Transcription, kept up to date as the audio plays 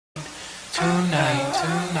tonight.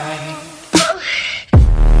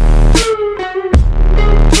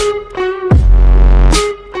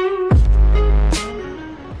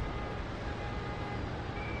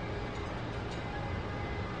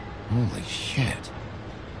 Holy shit.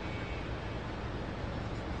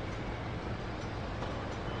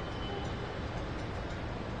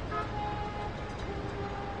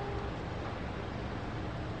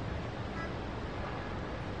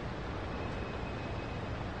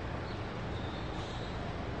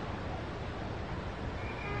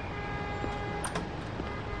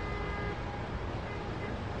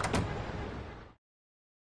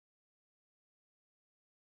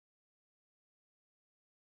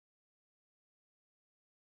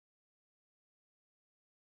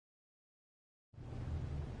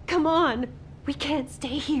 Come on! We can't stay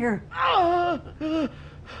here. Hang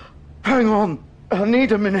on. I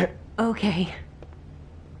need a minute. Okay.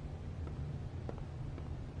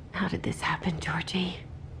 How did this happen, Georgie?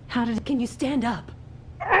 Can you stand up?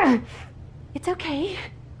 It's okay.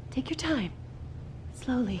 Take your time.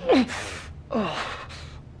 Slowly.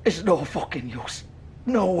 It's no fucking use.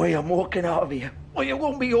 No way I'm walking out of here. Well, it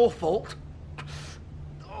won't be your fault.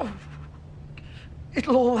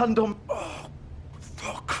 It'll all land on... Oh,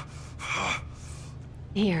 fuck.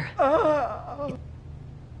 Here.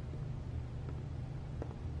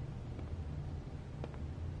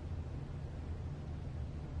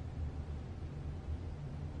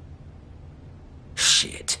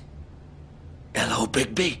 Shit. Hello,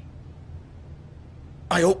 Bigby.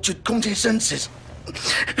 I hoped you'd come to your senses.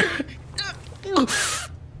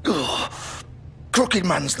 Crooked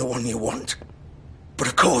Man's the one you want. But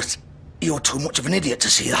of course, you're too much of an idiot to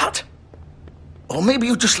see that. Or maybe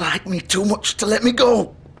you just like me too much to let me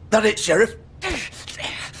go. That it, Sheriff?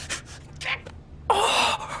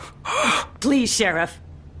 Please, Sheriff.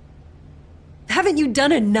 Haven't you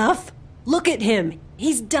done enough? Look at him.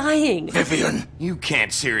 He's dying. Vivian. You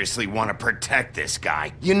can't seriously want to protect this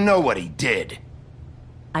guy. You know what he did.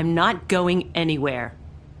 I'm not going anywhere.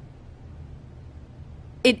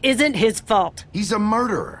 It isn't his fault. He's a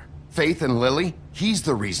murderer. Faith and Lily, he's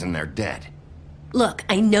the reason they're dead. Look,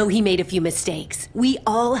 I know he made a few mistakes. We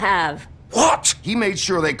all have. What? He made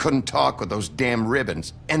sure they couldn't talk with those damn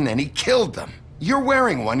ribbons, and then he killed them. You're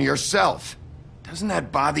wearing one yourself. Doesn't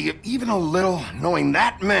that bother you even a little, knowing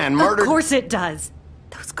that man murdered... Of course it does.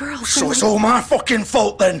 Those girls... So it's all my fucking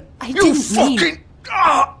fault then? I didn't mean...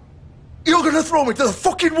 You're gonna throw me to the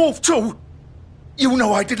fucking wolf too? You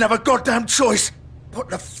know I didn't have a goddamn choice. What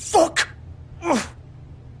the fuck?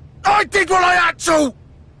 I did what I had to!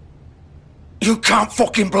 You can't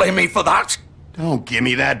fucking blame me for that. Don't give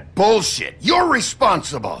me that bullshit. You're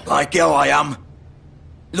responsible. Like hell I am.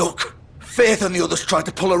 Look, Faith and the others tried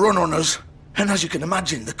to pull a run on us. And as you can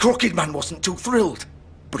imagine, the Crooked Man wasn't too thrilled.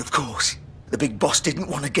 But of course, the big boss didn't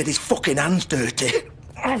want to get his fucking hands dirty.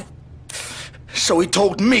 So he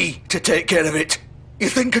told me to take care of it. You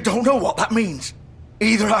think I don't know what that means?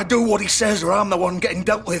 Either I do what he says or I'm the one getting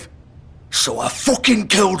dealt with. So I fucking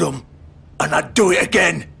killed him. And I'd do it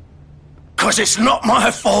again. 'Cause it's not my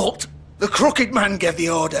fault. The Crooked Man gave the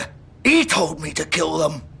order. He told me to kill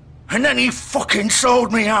them. And then he fucking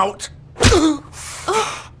sold me out. You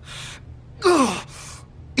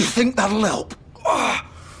think that'll help?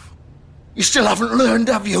 You still haven't learned,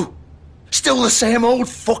 have you? Still the same old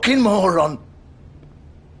fucking moron.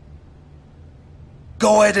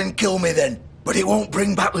 Go ahead and kill me then, but it won't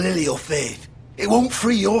bring back Lily or Faith. It won't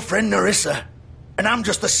free your friend Nerissa. And I'm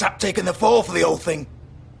just the sap taking the fall for the whole thing.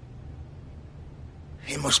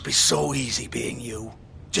 It must be so easy being you.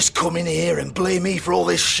 Just come in here and blame me for all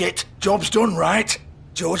this shit. Job's done, right?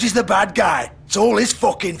 George is the bad guy. It's all his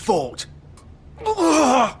fucking fault.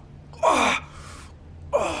 But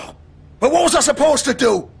what was I supposed to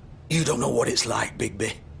do? You don't know what it's like,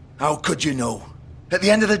 Bigby. How could you know? At the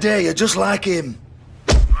end of the day, you're just like him.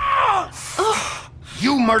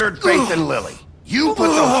 You murdered Faith and Lily. You put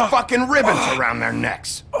those fucking ribbons around their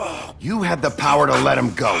necks. You had the power to let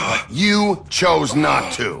them go, but you chose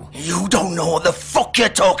not to. You don't know what the fuck you're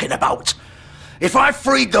talking about. If I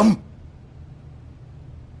freed them...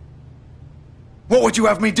 What would you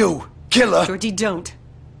have me do? Kill her? Georgie, don't.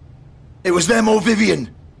 It was them or Vivian.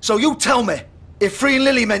 So you tell me, if freeing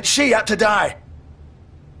Lily meant she had to die.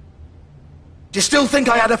 Do you still think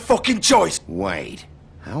I had a fucking choice? Wait,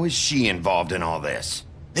 how is she involved in all this?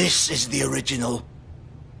 This is the original.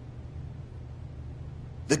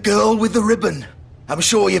 The girl with the ribbon. I'm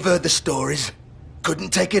sure you've heard the stories.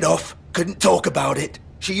 Couldn't take it off, couldn't talk about it.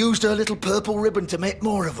 She used her little purple ribbon to make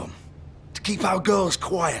more of them. To keep our girls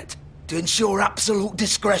quiet. To ensure absolute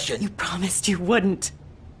discretion. You promised you wouldn't.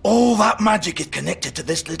 All that magic is connected to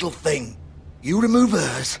this little thing. You remove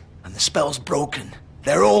hers, and the spell's broken.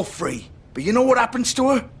 They're all free. But you know what happens to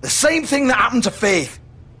her? The same thing that happened to Faith.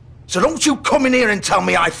 So don't you come in here and tell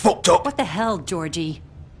me I fucked up. What the hell, Georgie?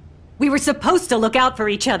 We were supposed to look out for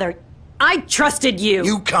each other. I trusted you.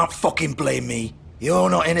 You can't fucking blame me. You're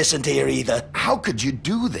not innocent here either. How could you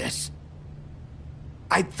do this?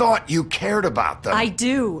 I thought you cared about them. I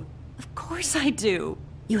do. Of course I do.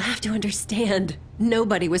 You have to understand,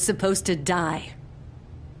 nobody was supposed to die.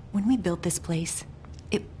 When we built this place,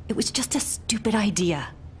 it was just a stupid idea.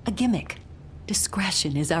 A gimmick.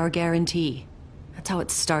 Discretion is our guarantee. That's how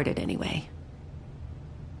it started anyway.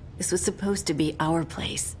 This was supposed to be our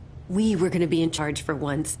place. We were gonna be in charge for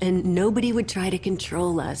once, and nobody would try to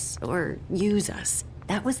control us or use us.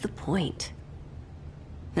 That was the point.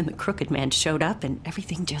 Then the crooked man showed up and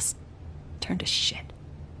everything just turned to shit.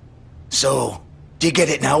 So, do you get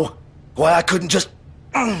it now? Why I couldn't just...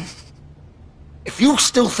 If you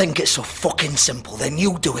still think it's so fucking simple, then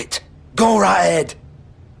you do it. Go right ahead.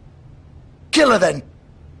 Kill her then.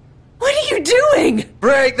 What are you doing?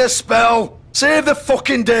 Break the spell. Save the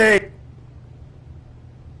fucking day.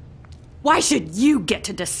 Why should you get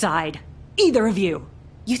to decide? Either of you.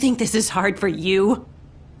 You think this is hard for you?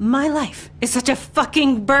 My life is such a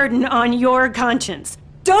fucking burden on your conscience.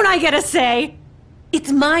 Don't I get a say?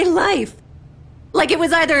 It's my life. Like it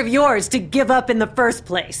was either of yours to give up in the first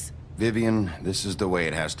place. Vivian, this is the way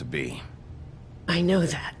it has to be. I know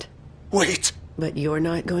that. Wait. But you're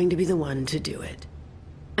not going to be the one to do it.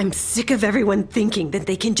 I'm sick of everyone thinking that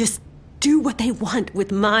they can just do what they want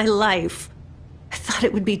with my life. I thought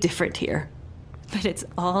it would be different here. But it's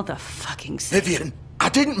all the fucking same. Vivian, I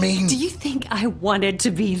didn't mean... Do you think I wanted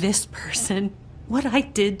to be this person? What I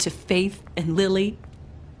did to Faith and Lily?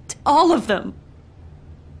 To all of them.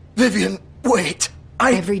 Vivian, wait.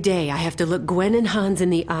 Every day I have to look Gwen and Hans in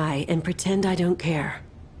the eye and pretend I don't care.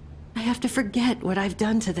 I have to forget what I've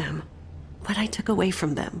done to them. What I took away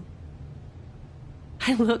from them.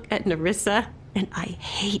 I look at Nerissa and I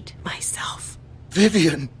hate myself.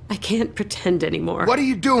 Vivian. I can't pretend anymore. What are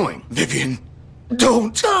you doing? Vivian,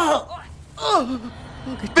 don't. Goodbye,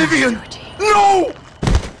 Vivian, Georgie. no!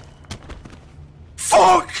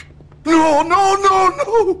 Fuck! No, no, no,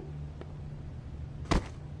 no!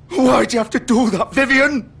 Why'd you have to do that,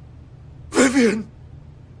 Vivian? Vivian!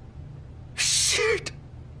 Shit!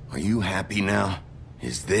 Are you happy now?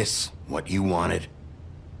 Is this what you wanted?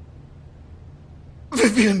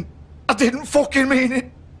 Vivian, I didn't fucking mean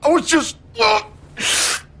it. I was just... Oh!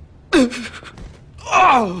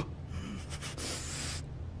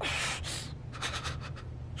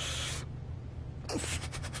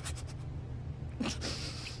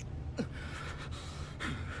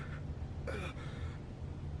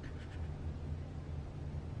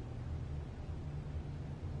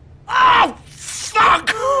 Oh,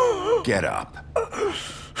 fuck! Get up.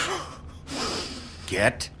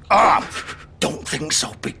 Get up! Don't think so,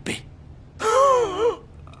 Bigby.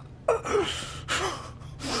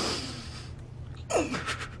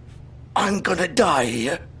 I'm gonna die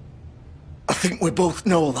here. I think we both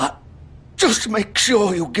know that. Just make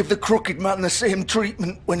sure you give the crooked man the same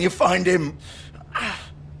treatment when you find him.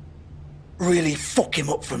 Really fuck him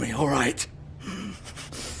up for me, all right?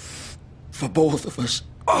 For both of us.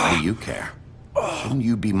 Why do you care? Shouldn't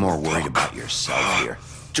you be more worried about yourself here?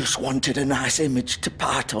 Just wanted a nice image to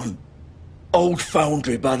part on. Old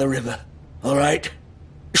foundry by the river, all right?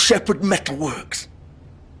 Shepherd Metalworks.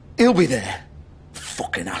 He'll be there.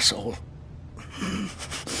 Fucking asshole.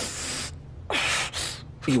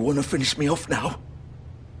 You want to finish me off now?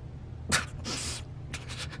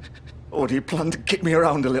 Or do you plan to kick me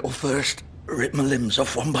around a little first? Rip my limbs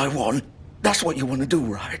off one by one? That's what you want to do,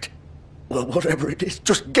 right? Well, whatever it is,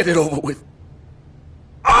 just get it over with.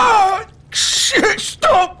 Ah! Shit,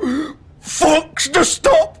 stop! Fuck, just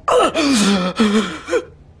stop! At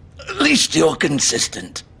least you're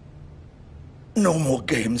consistent. No more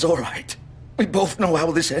games, all right? We both know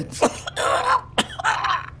how this ends.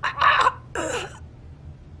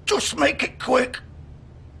 Just make it quick.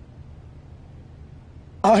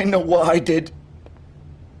 I know what I did.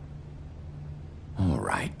 All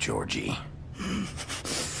right, Georgie.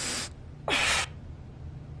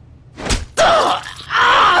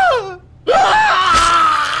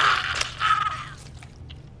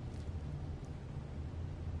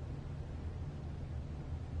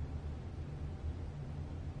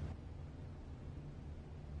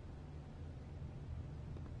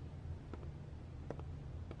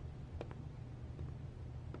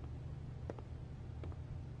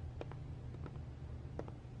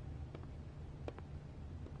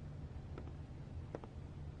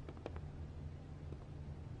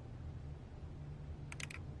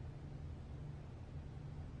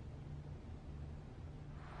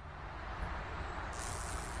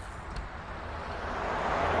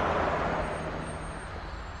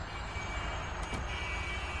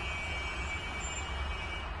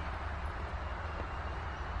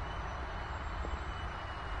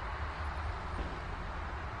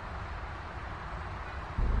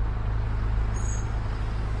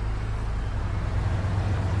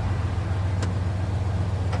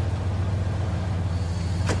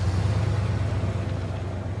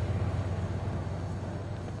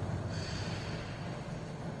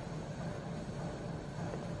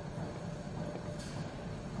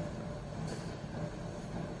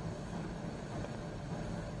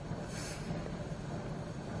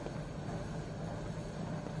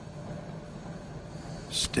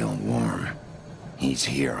 Still warm. He's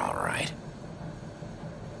here, all right.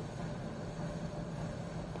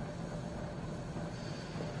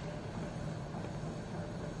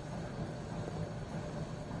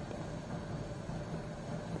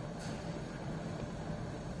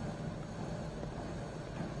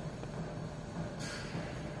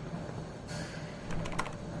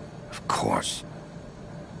 Of course.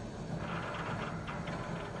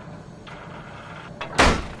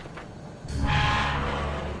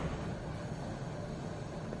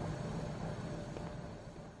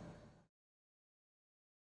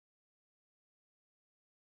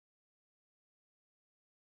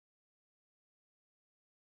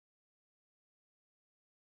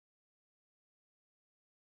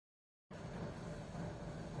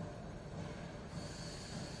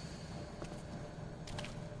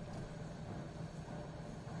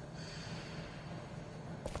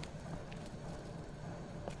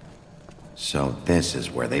 So this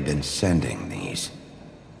is where they've been sending these.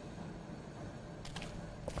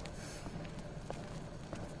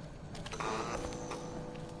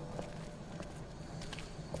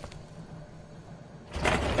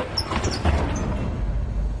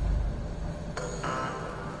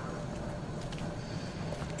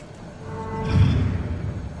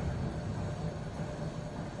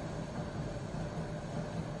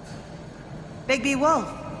 Bigby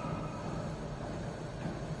Wolf.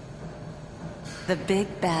 The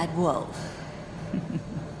big bad wolf.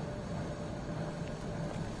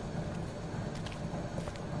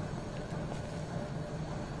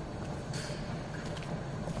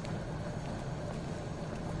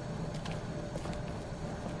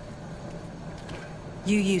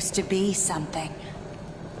 You used to be something.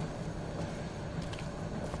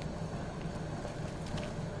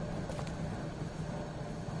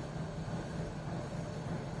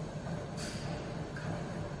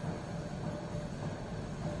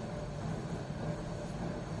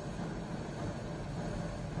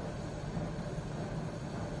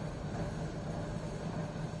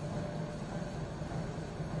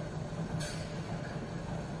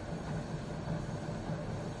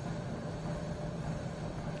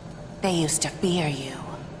 They used to fear you.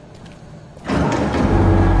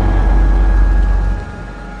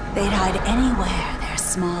 They'd hide anywhere their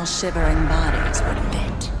small, shivering bodies would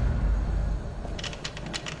fit.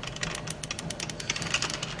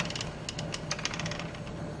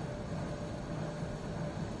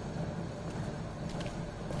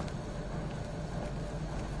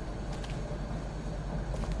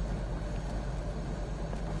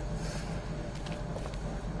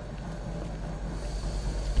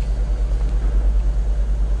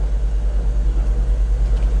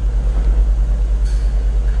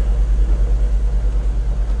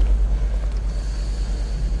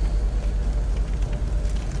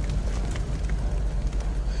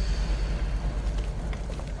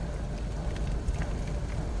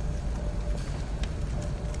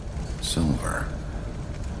 Silver.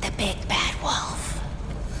 The big bad wolf.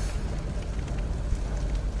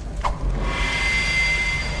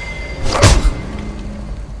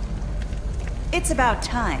 It's about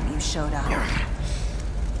time you showed up.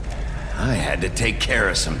 I had to take care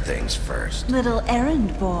of some things first. Little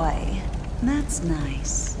errand boy. That's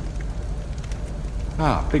nice.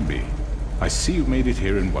 Ah, Bigby. I see you made it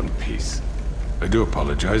here in one piece. I do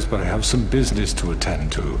apologize, but I have some business to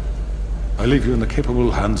attend to. I leave you in the capable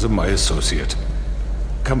hands of my associate.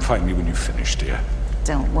 Come find me when you've finished, dear.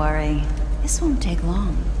 Don't worry. This won't take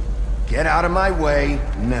long. Get out of my way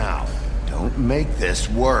now. Don't make this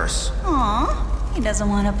worse. Aw, he doesn't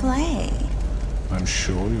want to play. I'm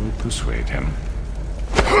sure you'll persuade him.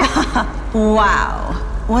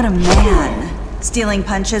 Wow, what a man. Stealing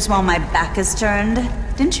punches while my back is turned?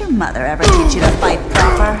 Didn't your mother ever teach you to fight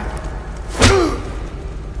proper?